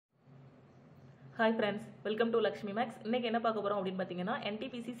Hi friends, welcome to Lakshmi Max. இன்னைக்கு என்ன பார்க்க போறோம் அப்படினு பாத்தீங்கன்னா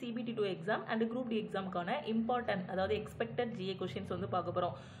NTPC CBT-2 exam and group D examக்கான important அதாவது expected GA questions வந்து பார்க்க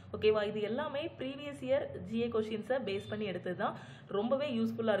போறோம். ஓகேவா, இது எல்லாமே previous year GA questions base பண்ணி எடுத்ததுதான். ரொம்பவே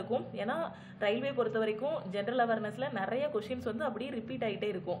யூஸ்ஃபுல்லா இருக்கும். ஏனா ரயில்வே பொறுத்த வரைக்கும் ஜெனரல் அவேர்னஸ்ல நிறைய questions வந்து அப்படியே ரிப்பீட் ஆயிட்டே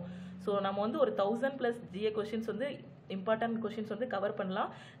இருக்கும். சோ நம்ம வந்து ஒரு 1000+ GA questions வந்து important questions வந்து கவர்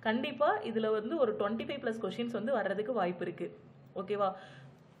பண்ணலாம். கண்டிப்பா இதுல வந்து ஒரு 25+ questions வந்து வர்றதுக்கு வாய்ப்பு இருக்கு. ஓகேவா,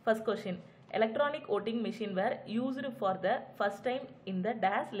 first question. Electronic voting machine were used for the first time in the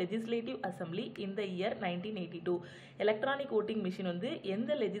DAS Legislative Assembly in the year 1982. Electronic voting machine வந்து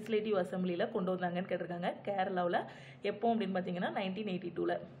எந்த legislative assemblyல கொண்டு வந்தாங்கன்னு கேட்டிருக்காங்க. கேரளாவில் எப்போ அப்படின்னு பார்த்தீங்கன்னா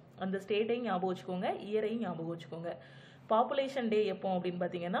 1982ல. அந்த ஸ்டேட்டையும் ஞாபகம் வச்சுக்கோங்க, இயரையும் ஞாபகம் வச்சுக்கோங்க. பாப்புலேஷன் டே எப்போ அப்படின்னு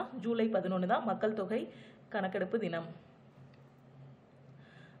பார்த்தீங்கன்னா ஜூலை 11 தான் மக்கள் தொகை கணக்கெடுப்பு தினம்.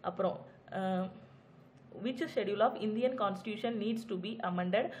 அப்புறம் which schedule of Indian Constitution needs to be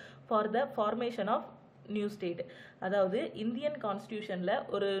amended for the formation of new state? அதாவது இந்தியன் கான்ஸ்டிடியூஷன்ல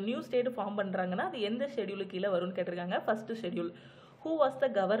ஒரு நியூ ஸ்டேட் ஃபார்ம் பண்றாங்கன்னா அது எந்த ஷெட்யூல் கீழ வரும்னு கேட்டிருக்காங்க. First schedule. Who was the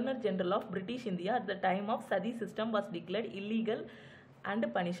Governor General of British India at the time of சதி system was declared illegal and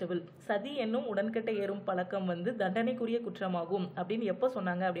punishable? சதி என்னும் உடன்கட்டை ஏறும் பழக்கம் வந்து தண்டனைக்குரிய குற்றமாகும் அப்படின்னு எப்போ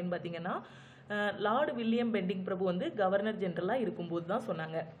சொன்னாங்க அப்படின்னு பார்த்தீங்கன்னா லார்ட் வில்லியம் பெண்டிங் பிரபு வந்து கவர்னர் ஜெனரலா இருக்கும்போது தான்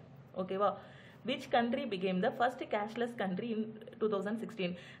சொன்னாங்க. ஓகேவா, which country became the first cashless country in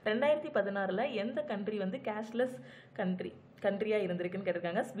 2016? 2016ல எந்த கண்ட்ரி வந்து கேஷ்லெஸ் கண்ட்ரியா இருந்திருக்குன்னு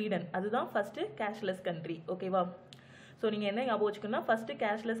கேட்டிருக்காங்க. ஸ்வீடன். அதுதான் ஃபர்ஸ்ட் கேஷ்லெஸ் கண்ட்ரி. ஓகேவா, ஸோ நீங்கள் என்ன ஞாபகம் வச்சுக்கணும்னா ஃபர்ஸ்ட்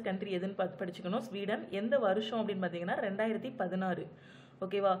கேஷ்லெஸ் கண்ட்ரி எதுன்னு படிச்சுக்கணும். ஸ்வீடன். எந்த வருஷம் அப்படின்னு பார்த்தீங்கன்னா 2016.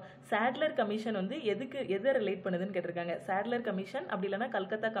 ஓகேவா, சேட்லர் கமிஷன் வந்து எதை ரிலேட் பண்ணுதுன்னு கேட்டிருக்காங்க. சேட்லர் கமிஷன் அப்படி இல்லைன்னா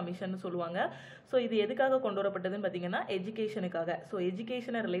கல்கத்தா கமிஷன் சொல்லுவாங்க. ஸோ இது எதுக்காக கொண்டு வரப்பட்டதுன்னு பார்த்தீங்கன்னா எஜுகேஷனுக்காக. ஸோ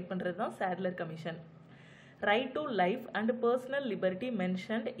எஜுகேஷனை ரிலேட் பண்ணுறது தான் சேட்லர் commission. Right to life and personal liberty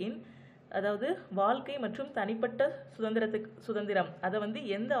mentioned இன், அதாவது வாழ்க்கை மற்றும் தனிப்பட்ட சுதந்திரம் அதை வந்து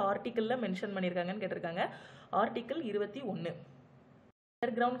எந்த ஆர்டிக்கிள்ல மென்ஷன் பண்ணியிருக்காங்கன்னு கேட்டிருக்காங்க. Article 21.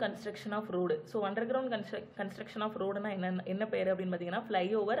 Underground construction off road. So underground construction of ரோடுனா என்ன பேர் அப்படின்னு பார்த்தீங்கன்னா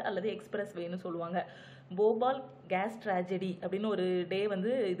ஃப்ளைஓவர் அல்லது எக்ஸ்பிரஸ் வேன்னு சொல்லுவாங்க. போபால் கேஸ் ட்ராஜடி அப்படின்னு ஒரு டே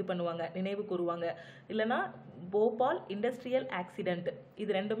வந்து இது பண்ணுவாங்க, நினைவு கூறுவாங்க. இல்லைனா போபால் இண்டஸ்ட்ரியல் ஆக்சிடென்ட்,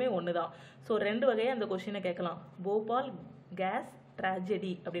 இது ரெண்டுமே ஒன்று தான். ஸோ ரெண்டு வகையாக அந்த கொஸ்டினை கேட்கலாம். போபால் கேஸ்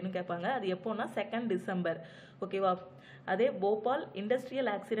ட்ராஜடி அப்படின்னு கேட்பாங்க. அது எப்போனா 2 டிசம்பர். ஓகேவா, அதே போபால்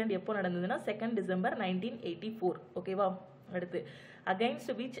இண்டஸ்ட்ரியல் ஆக்சிடென்ட் எப்போ நடந்ததுன்னா 2 டிசம்பர் 1984. ஓகேவா, அடுத்து against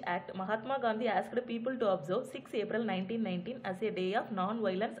which act Mahatma Gandhi asked people to observe 6 April 1919 as a day of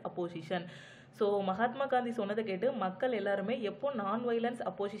non-violence opposition? So Mahatma Gandhi சொன்னதை கேட்டு மக்கள் எல்லாருமே எப்போ நான் வைலன்ஸ்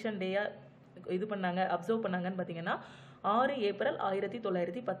அப்போசிஷன் டேயா இது பண்ணாங்க, அப்சர்வ் பண்ணாங்கன்னு பார்த்தீங்கன்னா 6 ஏப்ரல்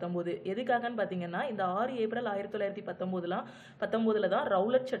 1919. எதுக்காகன்னு பார்த்தீங்கன்னா இந்த 6 ஏப்ரல் 1919 தான்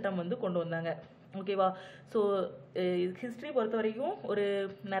ரவுலட் சட்டம் வந்து கொண்டு வந்தாங்க. ஓகேவா, ஸோ ஹிஸ்ட்ரி பொறுத்த வரைக்கும் ஒரு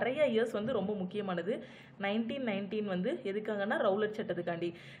நிறைய இயர்ஸ் வந்து ரொம்ப முக்கியமானது. 1919 வந்து எதுக்காகனா ரவுலட் சட்டத்துக்காண்டி.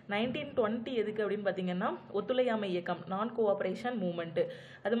 1920 எதுக்கு அப்படின்னு பார்த்தீங்கன்னா ஒத்துழையாமை இயக்கம், நான் கோஆப்ரேஷன் மூவ்மெண்ட்.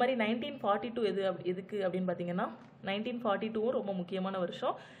 அது மாதிரி 1942 எதுக்கு அப்படின்னு பார்த்தீங்கன்னா 1942 ரொம்ப முக்கியமான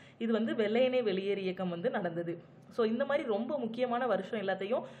வருஷம். இது வந்து வெள்ளையனே வெளியேறு இயக்கம் வந்து நடந்தது. ஸோ இந்த மாதிரி ரொம்ப முக்கியமான வருஷம்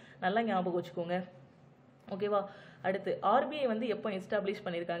எல்லாத்தையும் நல்லா ஞாபகம் வச்சுக்கோங்க. ஓகேவா, அடுத்து RBI வந்து எப்போ எஸ்டாப்ளிஷ்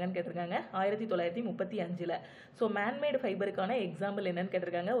பண்ணியிருக்காங்கன்னு கேட்டிருக்காங்க. 1935. ஸோ மேன்மேடு ஃபைபருக்கான எக்ஸாம்பிள் என்னன்னு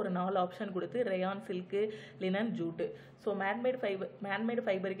கேட்டிருக்காங்க. ஒரு 4 ஆப்ஷன் கொடுத்து rayon, silk, linen, ஜூட்டு. So man-made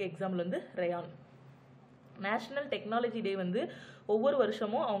ஃபைபருக்கு example வந்து ரேயான். நேஷ்னல் டெக்னாலஜி டே வந்து ஒவ்வொரு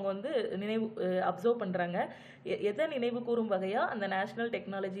வருஷமும் அவங்க வந்து அப்சர்வ் பண்ணுறாங்க. எதை நினைவு கூறும் வகையாக அந்த நேஷ்னல்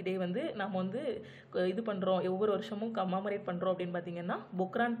டெக்னாலஜி டே வந்து நம்ம வந்து இது பண்ணுறோம், ஒவ்வொரு வருஷமும் கம்மாமரேட் பண்ணுறோம் அப்படின்னு பார்த்தீங்கன்னா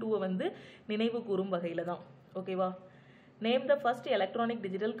பொக்ரான் 2 வந்து நினைவு கூறும் வகையில் தான். ஓகேவா, name the first electronic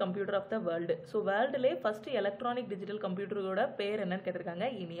digital computer of the world. So வேர்ல்டுலே first electronic digital கம்ப்யூட்டரோட பேர் என்னன்னு கேட்டிருக்காங்க.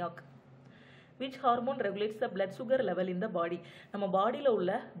 ENIAC. which hormone regulates the blood sugar level in the body? நம்ம பாடியில்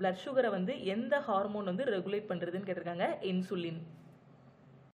உள்ள blood sugar வந்து எந்த ஹார்மோன் வந்து ரெகுலேட் பண்ணுறதுன்னு கேட்டிருக்காங்க. Insulin.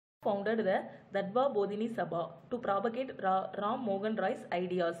 founded the Tattva Bodhini Sabha to propagate Ram மோகன் ராய்ஸ்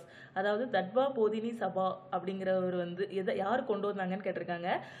ஐடியாஸ். அதாவது தத்வா போதினி சபா அப்படிங்கிறவர் வந்து யார் கொண்டு வந்தாங்கன்னு கேட்டிருக்காங்க.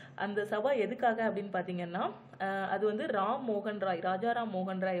 அந்த சபா எதுக்காக அப்படின்னு பார்த்தீங்கன்னா அது வந்து ராஜாராம்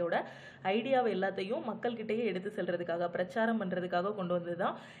மோகன் ராயோட ஐடியாவை எல்லாத்தையும் மக்கள்கிட்டயே எடுத்து செல்றதுக்காக, பிரச்சாரம் பண்ணுறதுக்காக கொண்டு வந்தது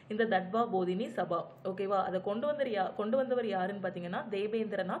தான் இந்த தத்வா போதினி சபா. ஓகேவா, அதை கொண்டு வந்தவர் யாருன்னு பார்த்தீங்கன்னா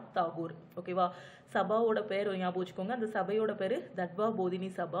தேபேந்திரநாத் தாகூர். ஓகேவா, சபாவோட பேர் ஞாபகம் வச்சுக்கோங்க. அந்த சபையோட பேர் தத்வா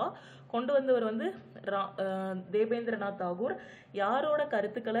போதினி சபா. கொண்டு வந்தவர் வந்து தேபேந்திரநாத் தாகூர். யாரோட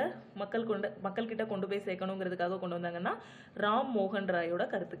கருத்துக்களை மக்கள்கிட்ட கொண்டு போய் சேர்க்கணுங்கிறதுக்காக கொண்டு வந்தாங்கன்னா ராம் மோகன் ராயோட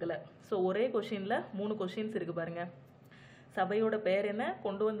கருத்துக்களை. ஸோ ஒரே கொஸ்டின்ல 3 கொஸ்டின்ஸ் இருக்கு பாருங்க. சபையோட பெயர் என்ன,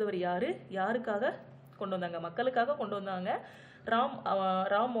 கொண்டு வந்தவர் யாரு, யாருக்காக கொண்டு வந்தாங்க, மக்களுக்காக கொண்டு வந்தாங்க,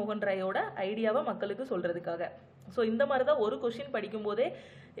 ராம் மோகன் ராயோட ஐடியாவை மக்களுக்கு சொல்றதுக்காக. ஸோ இந்த மாதிரி தான் ஒரு கொஸ்டின் படிக்கும் போதே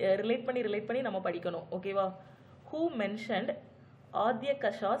ரிலேட் பண்ணி நம்ம படிக்கணும். ஓகேவா? Who mentioned ஆத்ய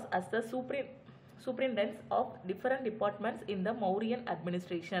கஷாஸ் as the சூப்ரிண்டன்ஸ் of different departments in the Mauryan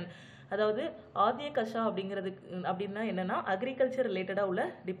administration. அதாவது ஆத்ய கஷா அப்படின்னா என்னன்னா அக்ரிகல்ச்சர் ரிலேட்டடாக உள்ள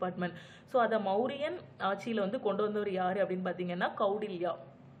டிபார்ட்மெண்ட். ஸோ அதை மௌரியன் ஆட்சியில் வந்து கொண்டு வந்தவர் யார் அப்படின்னு பார்த்தீங்கன்னா கௌடில்யா.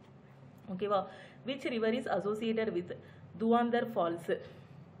 ஓகேவா? Which river is associated with துவாந்தர் falls?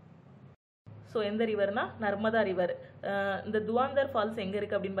 So எந்த ரிவர்னா நர்மதா ரிவர். இந்த துவாந்தர் ஃபால்ஸ் எங்கே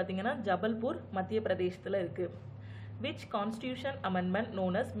இருக்குது அப்படின்னு பார்த்தீங்கன்னா ஜபல்பூர் மத்திய பிரதேசத்தில் இருக்குது. Which constitution amendment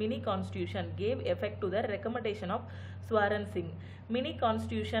known as mini constitution gave effect to the recommendation of Swaran Singh? Mini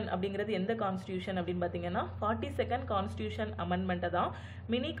constitution அப்படிங்கிறது எந்த கான்ஸ்டியூஷன் அப்படின்னு பார்த்தீங்கன்னா 42nd கான்ஸ்டியூஷன் அமெண்ட்மெண்ட்டை தான்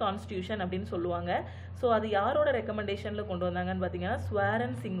மினி கான்ஸ்டியூஷன் அப்படின்னு சொல்லுவாங்க. ஸோ அது யாரோட ரெக்கமெண்டேஷனில் கொண்டு வந்தாங்கன்னு பார்த்தீங்கன்னா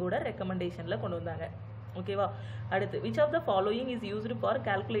ஸ்வாரன் சிங்கோட ரெக்கமெண்டேஷனில் கொண்டு வந்தாங்க. ஓகேவா? அடுத்து which of the following is used for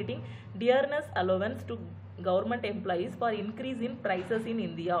calculating dearness allowance to government employees for increase in prices in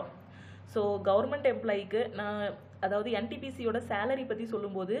India? So government எம்ப்ளாய்க்கு நான் அதாவது என்டிபிசியோட சேலரி பற்றி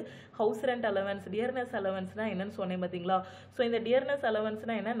சொல்லும்போது ஹவுஸ் ரெண்ட் அலவன்ஸ், டியர்னஸ் அலவன்ஸ்னால் என்னன்னு சொன்னேன் பார்த்தீங்களா? ஸோ இந்த டியர்னஸ்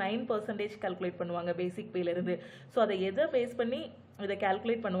அலவன்ஸ்னால் என்ன, 9% கால்குலேட் பண்ணுவாங்க பேசிக் பேலேருந்து. ஸோ அதை எதை பேஸ் பண்ணி இதை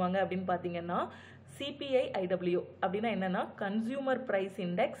கால்குலேட் பண்ணுவாங்க அப்படின்னு பார்த்தீங்கன்னா CPI-IW அப்படின்னா என்னென்னா consumer price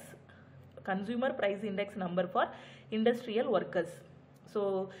index number for industrial workers. So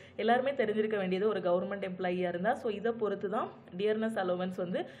எல்லாருமே தெரிஞ்சிருக்க வேண்டியது ஒரு கவர்மெண்ட் எம்ப்ளாயியாக இருந்தால். ஸோ இதை பொறுத்து தான் டியர்னஸ் அலவன்ஸ்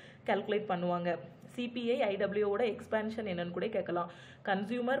வந்து கால்குலேட் பண்ணுவாங்க. CPI-IWவோட எக்ஸ்பான்ஷன் என்னன்னு கூட கேட்கலாம்.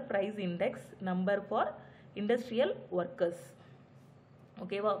 Consumer price index number for industrial workers.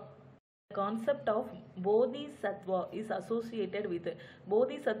 ஓகேவா? Concept of Bodhisattva is associated with.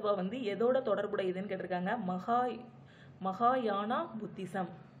 Bodhisattva வந்து எதோட தொடர்புடையதுன்னு கேட்டிருக்காங்க. மகாயானா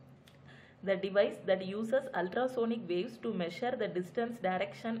Buddhism. The device that uses ultrasonic waves to measure the distance,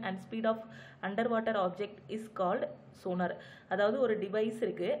 direction and speed of underwater object is called sonar. அதாவது ஒரு device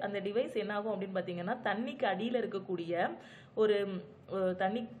இருக்கு. அந்த device என்ன ஆகும் அப்படின்னு பார்த்தீங்கன்னா தண்ணிக்கு அடியில் இருக்கக்கூடிய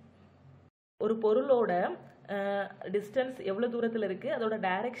ஒரு பொருளோட டிஸ்டன்ஸ் எவ்வளோ தூரத்தில் இருக்குது, அதோட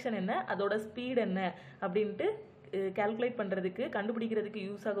டைரக்ஷன் என்ன, அதோட ஸ்பீட் என்ன அப்படின்ட்டு கால்குலேட் பண்ணுறதுக்கு கண்டுபிடிக்கிறதுக்கு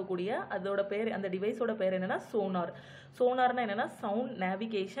யூஸ் ஆகக்கூடிய அதோட பேர், அந்த டிவைஸோட பேர் என்னென்னா சோனார். சோனார்னா என்னென்னா சவுண்ட்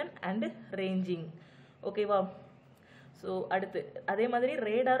நேவிகேஷன் அண்ட் ரேஞ்சிங். ஓகேவா? ஸோ அடுத்து அதே மாதிரி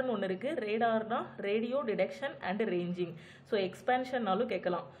ரேடார்னு ஒன்று இருக்குது. ரேடார்னா radio detection and ranging. So எக்ஸ்பேன்ஷன்னாலும்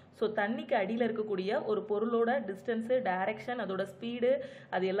கேட்கலாம். ஸோ தண்ணிக்கு அடியில் இருக்கக்கூடிய ஒரு பொருளோட டிஸ்டன்ஸு, டைரக்ஷன், அதோட ஸ்பீடு,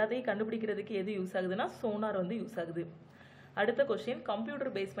 அது எல்லாத்தையும் கண்டுபிடிக்கிறதுக்கு எது யூஸ் ஆகுதுன்னா சோனார் வந்து யூஸ் ஆகுது. அடுத்த கொஸ்டின் கம்ப்யூட்டர்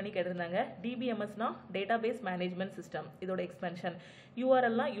பேஸ் பண்ணி கேட்டிருந்தாங்க. DBMSனா டேட்டாபேஸ் மேனேஜ்மெண்ட் சிஸ்டம், இதோட எக்ஸ்பென்ஷன்.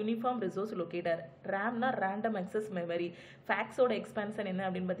 URLனா uniform resource locator. ரேம்னா random access memory. ஃபேக்ஸோட எக்ஸ்பென்ஷன் என்ன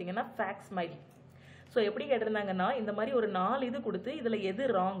அப்படின்னு பார்த்தீங்கன்னா ஃபேக்ஸ் மைல். ஸோ எப்படி கேட்டிருந்தாங்கன்னா இந்த மாதிரி ஒரு 4 இது கொடுத்து இதில் எது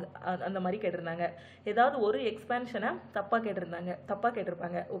ராங் அந்த மாதிரி கேட்டிருந்தாங்க. ஏதாவது ஒரு எக்ஸ்பேன்ஷனை தப்பாக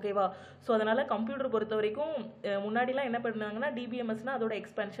கேட்டிருப்பாங்க. ஓகேவா? ஸோ அதனால் கம்ப்யூட்டர் பொறுத்த வரைக்கும் முன்னாடிலாம் என்ன பண்ணாங்கன்னா DBMSனா அதோட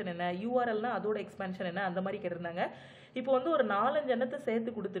எக்ஸ்பேன்ஷன் என்ன, URLனா அதோட எக்ஸ்பேன்ஷன் என்ன, அந்த மாதிரி கேட்டிருந்தாங்க. இப்போ வந்து ஒரு 4-5 எண்ணத்தை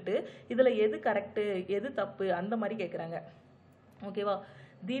சேர்த்து கொடுத்துட்டு இதில் எது கரெக்டு எது தப்பு அந்த மாதிரி கேட்குறாங்க. ஓகேவா?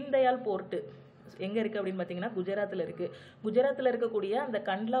 தீன்தயாள் போர்ட்டு எங்கே இருக்குது அப்படின்னு பார்த்தீங்கன்னா குஜராத்தில் இருக்குது. குஜராத்தில் இருக்கக்கூடிய அந்த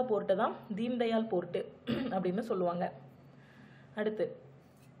கண்ட்லா போர்ட்டை தான் தீன்தயாள் போர்ட்டு அப்படின்னு சொல்லுவாங்க. அடுத்து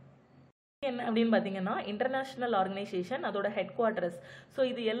என்ன அப்படின்னு பார்த்தீங்கன்னா இன்டர்நேஷ்னல் ஆர்கனைசேஷன், அதோட ஹெட் குவார்ட்டர்ஸ். ஸோ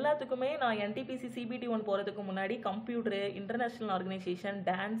இது எல்லாத்துக்குமே நான் NTPC CBT-1 போகிறதுக்கு முன்னாடி கம்ப்யூட்டரு, இன்டர்நேஷ்னல் ஆர்கனைசேஷன்,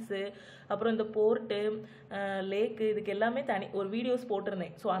 டான்ஸு, அப்புறம் இந்த போர்ட்டு, லேக்கு, இதுக்கு எல்லாமே தனி ஒரு வீடியோஸ்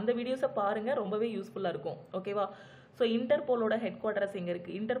போட்டிருந்தேன். ஸோ அந்த வீடியோஸை பாருங்கள், ரொம்பவே யூஸ்ஃபுல்லாக இருக்கும். ஓகேவா? ஸோ இன்டர்போலோட ஹெட் குவார்ட்டர்ஸ் எங்கே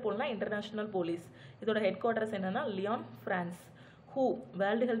இருக்குது? இன்டர்போல்னா இன்டர்நேஷ்னல் போலீஸ். இதோட ஹெட் குவார்ட்டர்ஸ் என்னன்னா Leon, France. WHO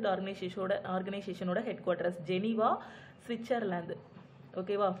world health ஆர்கனைசேஷனோட head quarters Geneva, Switzerland.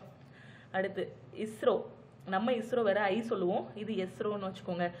 ஓகேவா? அடுத்து இஸ்ரோ. நம்ம இஸ்ரோ வேற ஐ சொல்லுவோம், இது எஸ்ரோன்னு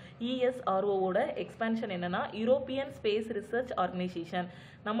வச்சுக்கோங்க. ESROவோட எக்ஸ்பான்ஷன் என்னன்னா European space research organisation.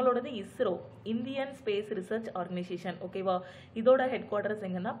 நம்மளோடது ISRO, Indian space research organisation. ஓகேவா? இதோட ஹெட் குவார்ட்டர்ஸ்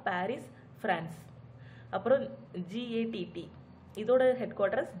எங்கன்னா பாரிஸ், ஃப்ரான்ஸ். அப்புறம் GATT, இதோட head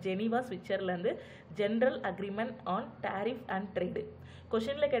quarters Geneva, Switzerland. General agreement on tariff and trade.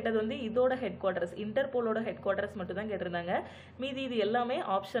 கொஷனில் கேட்டது வந்து இதோட ஹெட் குவார்ட்டர்ஸ், இன்டர்போலோட ஹெட் குவார்ட்டர்ஸ் மட்டும் தான் கேட்டிருந்தாங்க. மீதி இது எல்லாமே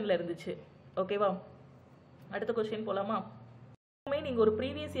ஆப்ஷனில் இருந்துச்சு. ஓகேவா? அடுத்த கொஸ்டின் போகலாமா? நீங்கள் ஒரு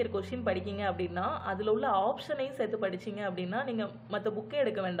ப்ரீவியஸ் இயர் கொஸ்டின் படிக்கிங்க அப்படின்னா அதில் உள்ள ஆப்ஷனையும் சேர்த்து படிச்சிங்க அப்படின்னா நீங்கள் மற்ற புக்கே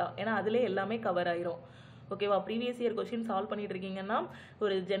எடுக்க வேண்டாம், ஏன்னா அதிலே எல்லாமே கவர் ஆயிரும். ஓகேவா? ப்ரீவியஸ் இயர் கொஸ்டின் சால்வ் பண்ணிட்டு இருக்கீங்கன்னா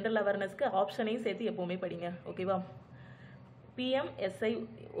ஒரு ஜென்ரல் அவேர்னஸ்க்கு ஆப்ஷனையும் சேர்த்து எப்போவுமே படிங்க. ஓகேவா?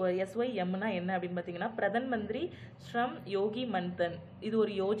 PMSYMனா என்ன அப்படின்னு பார்த்தீங்கன்னா பிரதன் மந்திரி ஸ்ரம் யோகி மன்தன். இது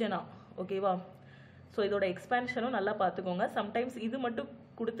ஒரு யோஜனா. ஓகேவா? ஸோ இதோட எக்ஸ்பேன்ஷனும் நல்லா பார்த்துக்கோங்க. சம்டைம்ஸ் இது மட்டும்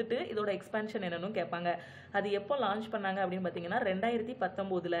கொடுத்துட்டு இதோட எக்ஸ்பேன்ஷன் என்னன்னு கேட்பாங்க. அது எப்போ லான்ச் பண்ணாங்க அப்படின்னு பார்த்தீங்கன்னா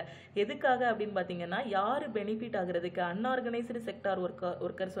 2019. எதுக்காக அப்படின்னு பார்த்தீங்கன்னா யார் பெனிஃபிட் ஆகுறதுக்கு, அன்ஆர்கனைஸ்டு செக்டார்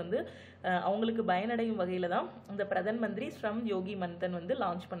ஒர்க்கர்ஸ் வந்து அவங்களுக்கு பயனடையும் வகையில் தான் இந்த பிரதன் மந்திரி ஸ்ரம் யோகி மன்தன் வந்து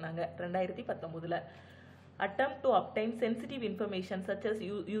லான்ச் பண்ணாங்க 2019. attempt to obtain sensitive information such as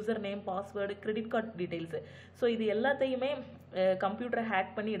username, password, credit card details. So இது எல்லாத்தையுமே கம்ப்யூட்டரை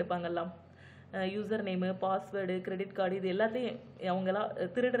ஹேக் பண்ணி எடுப்பாங்கல்லாம். User name, password, credit card, இது எல்லாத்தையும் அவங்களாம்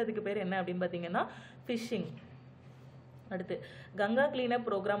திருடுறதுக்கு பேர் என்ன அப்படின்னு பார்த்தீங்கன்னா ஃபிஷிங். அடுத்து கங்கா கிளீனப்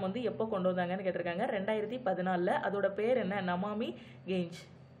ப்ரோக்ராம் வந்து எப்போ கொண்டு வந்தாங்கன்னு கேட்டிருக்காங்க. 2014. அதோட பேர் என்ன? நமாமி கெஞ்ச்.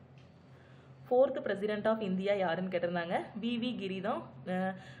 4th பிரசிடென்ட் ஆஃப் இந்தியா யாருன்னு கேட்டிருந்தாங்க. VV கிரி தான்.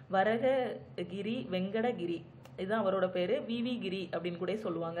 வரககிரி வெங்கடகிரி இதுதான் அவரோட பேர். VV கிரி அப்படின்னு கூட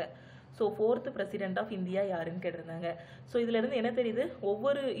சொல்லுவாங்க. So 4th president of India யாருன்னு கேட்டிருந்தாங்க. ஸோ இதுலேருந்து என்ன தெரியுது,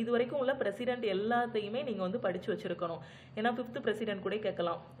 ஒவ்வொரு இது வரைக்கும் உள்ள பிரசிடென்ட் எல்லாத்தையுமே நீங்கள் வந்து படித்து வச்சுருக்கணும். ஏன்னா 5th பிரசிடென்ட் கூட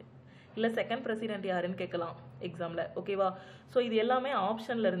கேட்கலாம், இல்லை 2nd பிரசிடென்ட் யாருன்னு கேட்கலாம் எக்ஸாமில். ஓகேவா? ஸோ இது எல்லாமே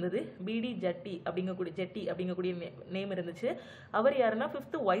ஆப்ஷனில் இருந்தது. BD ஜட்டி அப்படிங்கக்கூடிய நேம் இருந்துச்சு. அவர் யாருன்னா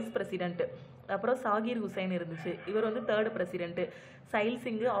 5th வைஸ் பிரசிடென்ட். அப்புறம் சாகிர் ஹுசைன் இருந்துச்சு, இவர் வந்து 3rd பிரசிடென்ட். சைல்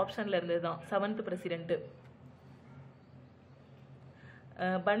சிங்கு ஆப்ஷனில் இருந்தது தான் 7th பிரசிடென்ட்.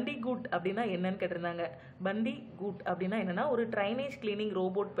 பண்டி குட் அப்படின்னா என்னன்னு கேட்டிருந்தாங்க. பண்டி குட் அப்படின்னா என்னன்னா ஒரு ட்ரைனேஜ் கிளீனிங்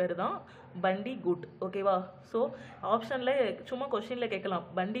ரோபோட் பேர் தான் பண்டி குட். ஓகேவா? ஸோ ஆப்ஷனில் சும்மா கொஸ்டினில் கேட்கலாம்,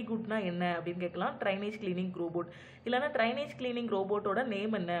 பண்டி குட்னா என்ன அப்படின்னு கேட்கலாம். ட்ரைனேஜ் கிளீனிங் ரோபோட், இல்லைனா ட்ரைனேஜ் கிளீனிங் ரோபோட்டோட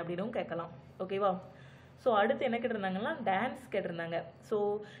நேம் என்ன அப்படின்னும் கேட்கலாம். ஓகேவா? ஸோ அடுத்து என்ன கேட்டிருந்தாங்கன்னா டான்ஸ் கேட்டிருந்தாங்க. ஸோ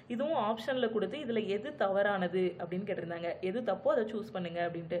இதுவும் ஆப்ஷனில் கொடுத்து இதில் எது தவறானது அப்படின்னு கேட்டிருந்தாங்க. எது தப்போ அதை சூஸ் பண்ணுங்க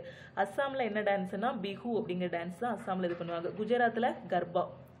அப்படின்ட்டு. அஸ்ஸாமில் என்ன டான்ஸ்னா பிஹு அப்படிங்கிற டான்ஸ் தான் அஸ்ஸாமில் இது பண்ணுவாங்க. குஜராத்தில் கர்பா,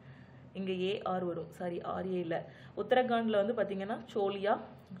 இங்கே AR வரும், சாரி RA இல்லை. உத்தரகாண்டில் வந்து பார்த்தீங்கன்னா சோலியா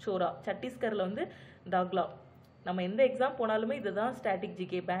சோரா. சத்தீஸ்கரில் வந்து தாக்லா. நம்ம எந்த எக்ஸாம் போனாலுமே இதுதான் ஸ்டாட்டிக்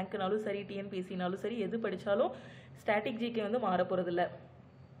ஜிகே. பேங்க்னாலும் சரி, TNPSCனாலும் சரி, எது படித்தாலும் ஸ்டாட்டிக் ஜிகே வந்து மாற போகிறதில்ல.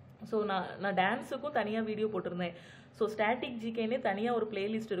 ஸோ நான் டான்ஸுக்கும் தனியாக வீடியோ போட்டிருந்தேன். ஸோ ஸ்டாட்டிக் ஜிகேன்னு தனியாக ஒரு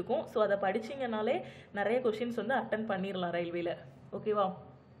பிளேலிஸ்ட் இருக்கும். ஸோ அதை படிச்சிங்கனாலே நிறைய கொஷின்ஸ் வந்து அட்டன் பண்ணிடலாம் ரயில்வேல. ஓகேவா?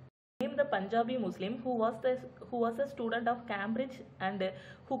 Name the Punjabi Muslim who was a student of Cambridge and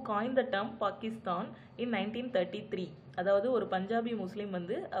who coined the term Pakistan in 1933. அதாவது ஒரு பஞ்சாபி முஸ்லீம்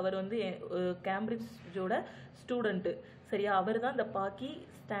வந்து அவர் வந்து கேம்பிரிட்ஜோட ஸ்டூடெண்ட்டு. சரியா? அவர் தான் இந்த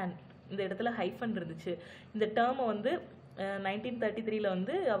பாகிஸ்தான், இந்த இடத்துல ஹைஃபன் இருந்துச்சு, இந்த டேர்மை வந்து 1933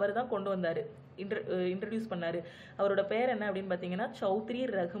 வந்து அவர் தான் கொண்டு வந்தார், இன்ட்ரடியூஸ் பண்ணார். அவரோட பேர் என்ன அப்படின்னு பார்த்தீங்கன்னா சௌத்ரி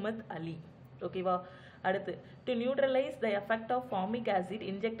ரஹ்மத் அலி. ஓகேவா? அடுத்து to neutralise the effect of formic acid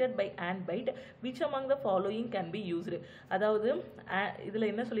injected by ant bite which among the following can be used. அதாவது இதில்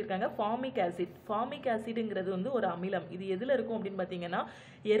என்ன சொல்லியிருக்காங்க, ஃபார்மிக் ஆசிடுங்கிறது வந்து ஒரு அமிலம். இது எதில் இருக்கும் அப்படின்னு பார்த்தீங்கன்னா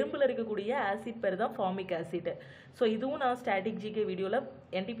எறும்பில் இருக்கக்கூடிய ஆசிட் பேர் தான் ஃபார்மிக் ஆசிட். ஸோ இதுவும் நான் ஸ்டாட்டிக் ஜிகே வீடியோவில்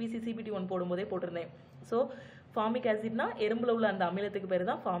NTPC CBT-1 போடும்போதே போட்டிருந்தேன். ஸோ ஃபார்மிக் ஆசிட்னா எறும்புல உள்ள அந்த அமிலத்துக்கு பேர்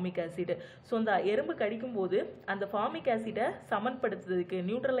தான் ஃபார்மிக் ஆசிட். ஸோ அந்த எறும்பு கடிக்கும் போது அந்த ஃபார்மிக் ஆசிடை சமன்படுத்துறதுக்கு,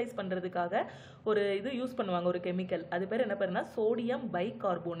 நியூட்ரலைஸ் பண்ணுறதுக்காக ஒரு இது யூஸ் பண்ணுவாங்க, ஒரு கெமிக்கல். அது பேர் என்ன பேருனா சோடியம்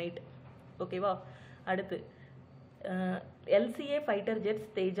பைகார்போனேட். ஓகேவா? அடுத்து LCA ஃபைட்டர்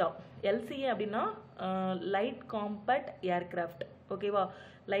ஜெட்ஸ் தேஜா. LCA அப்படின்னா லைட் காம்பேக்ட் ஏர்கிராஃப்ட். ஓகேவா?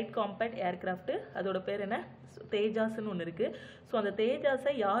 லைட் காம்பேக்ட் ஏர்கிராஃப்ட், அதோட பேர் என்ன, தேஜாஸ்ன்னு ஒன்று இருக்குது. ஸோ அந்த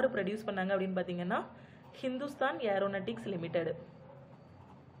தேஜாஸை யார் ப்ரொடியூஸ் பண்ணாங்க அப்படின்னு பார்த்தீங்கன்னா ஹிந்துஸ்தான் ஏரோநாட்டிக்ஸ் லிமிடெட்.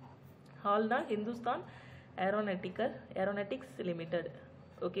 ஹால் தான் ஹிந்துஸ்தான் ஏரோநாட்டிக்ஸ் லிமிடெட்.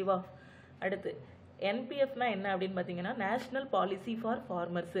 ஓகேவா? அடுத்து NPFனா என்ன அப்படின்னு பார்த்தீங்கன்னா நேஷ்னல் பாலிசி ஃபார்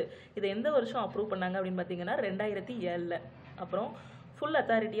ஃபார்மர்ஸ். இதை எந்த வருஷம் அப்ரூவ் பண்ணாங்க அப்படின்னு பார்த்தீங்கன்னா 2007. அப்புறம் full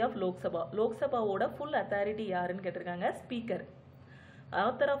authority of லோக்சபாவோட full authority யாருன்னு கேட்டிருக்காங்க, speaker.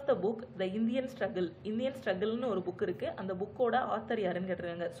 Author of the book the Indian ஸ்ட்ரகிள்னு ஒரு புக் இருக்குது. அந்த புக்கோட ஆத்தர் யாருன்னு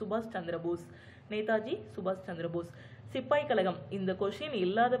கேட்டிருக்காங்க, சுபாஷ் சந்திர போஸ், நேதாஜி சுபாஷ் சந்திர போஸ். சிப்பாய் கழகம், இந்த கொஷின்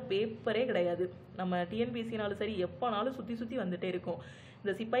இல்லாத பேப்பரே கிடையாது. நம்ம TNPSCனாலும் சரி எப்போனாலும் சுற்றி வந்துட்டே இருக்கும்.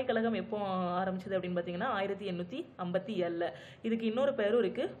 இந்த சிப்பாய் கழகம் எப்போ ஆரம்பிச்சது அப்படின்னு பார்த்தீங்கன்னா 1857. இதுக்கு இன்னொரு பேரும்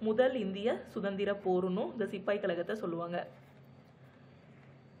இருக்குது, முதல் இந்திய சுதந்திர போர்னு இந்த சிப்பாய் கழகத்தை சொல்லுவாங்க.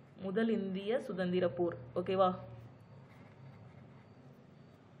 முதல் இந்திய சுதந்திர போர். ஓகேவா?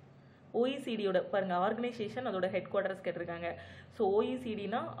 OECDயோட பாருங்க ஆர்கனைசேஷன், அதோட ஹெட் குவார்ட்டர்ஸ் கேட்டிருக்காங்க. So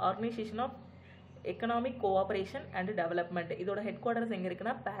OECDனா organisation of economic cooperation and development. இதோட ஹெட் குவார்ட்டர்ஸ் எங்கே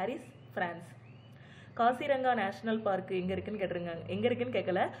இருக்குன்னா Paris, France. Kaziranga national park எங்கே இருக்குன்னு கேட்டிருக்காங்க. எங்கே இருக்குன்னு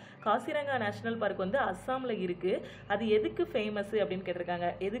கேட்கல. காசிரங்கா நேஷனல் பார்க் வந்து அஸ்ஸாமில் இருக்குது. அது எதுக்கு ஃபேமஸ் அப்படின்னு கேட்டிருக்காங்க.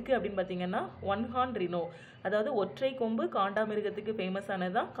 எதுக்கு அப்படின்னு பார்த்தீங்கன்னா ஒன் ஹார்ன் ரினோ, அதாவது ஒற்றை கொம்பு காண்டாமிருகத்துக்கு ஃபேமஸ்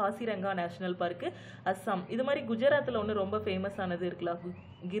ஆனது தான் காசிரங்கா நேஷனல் பார்க்கு அஸ்ஸாம். இது மாதிரி குஜராத்தில் ஒன்று ரொம்ப ஃபேமஸ் ஆனது இருக்கலாம்,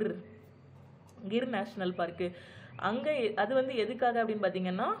 கிர் நேஷனல் பார்க்கு. அங்கே அது வந்து எதுக்காக அப்படின்னு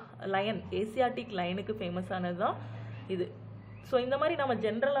பார்த்தீங்கன்னா லயன், ஏசியாட்டிக் லயனுக்கு ஃபேமஸ் ஆனது தான் இது. ஸோ இந்த மாதிரி நம்ம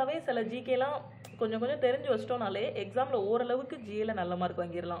ஜென்ரலாகவே சில ஜிகேலாம் கொஞ்சம் கொஞ்சம் தெரிஞ்சு வச்சிட்டோம்னாலே எக்ஸாமில் ஓரளவுக்கு ஜிஏல நல்ல மார்க்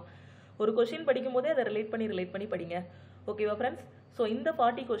வாங்கிடலாம். ஒரு கொஷின் படிக்கும் போதே அதை ரிலேட் பண்ணி படிங்க. ஓகேவா ஃப்ரெண்ட்ஸ்? ஸோ இந்த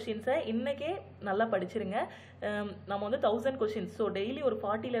 40 கொஷின்ஸை இன்றைக்கே நல்லா படிச்சிருங்க. நம்ம வந்து 1000 கொஷின்ஸ், ஸோ டெய்லி ஒரு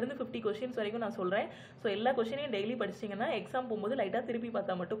 40லேருந்து 50 கொஷின்ஸ் வரைக்கும் நான் சொல்கிறேன். ஸோ எல்லா கொஷினையும் டெய்லி படிச்சிங்கன்னா எக்ஸாம் போகும்போது லைட்டாக திருப்பி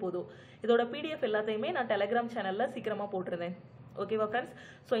பார்த்தா மட்டும் போதும். இதோட பிடிஎஃப் எல்லாத்தையுமே நான் டெலகிராம் சேனலில் சீக்கிரமாக போட்டிருந்தேன். ஓகேவா ஃப்ரெண்ட்ஸ்?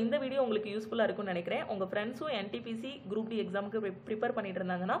 ஸோ இந்த வீடியோ உங்களுக்கு யூஸ்ஃபுல்லாக இருக்கும்னு நினைக்கிறேன். உங்கள் ஃப்ரெண்ட்ஸும் NTPC குரூப் டி எக்ஸாமுக்கு ப்ரிப்பேர் பண்ணிட்டு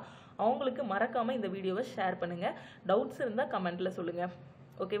இருந்தாங்கன்னா அவங்களுக்கு மறக்காமல் இந்த வீடியோவை ஷேர் பண்ணுங்கள். டவுட்ஸ் இருந்தால் கமெண்ட்டில் சொல்லுங்கள்.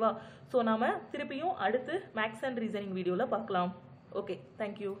 ஓகேவா? ஸோ நாம் திருப்பியும் அடுத்து மேக்ஸ் அண்ட் ரீசனிங் வீடியோவில் பார்க்கலாம். Okay,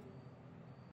 thank you.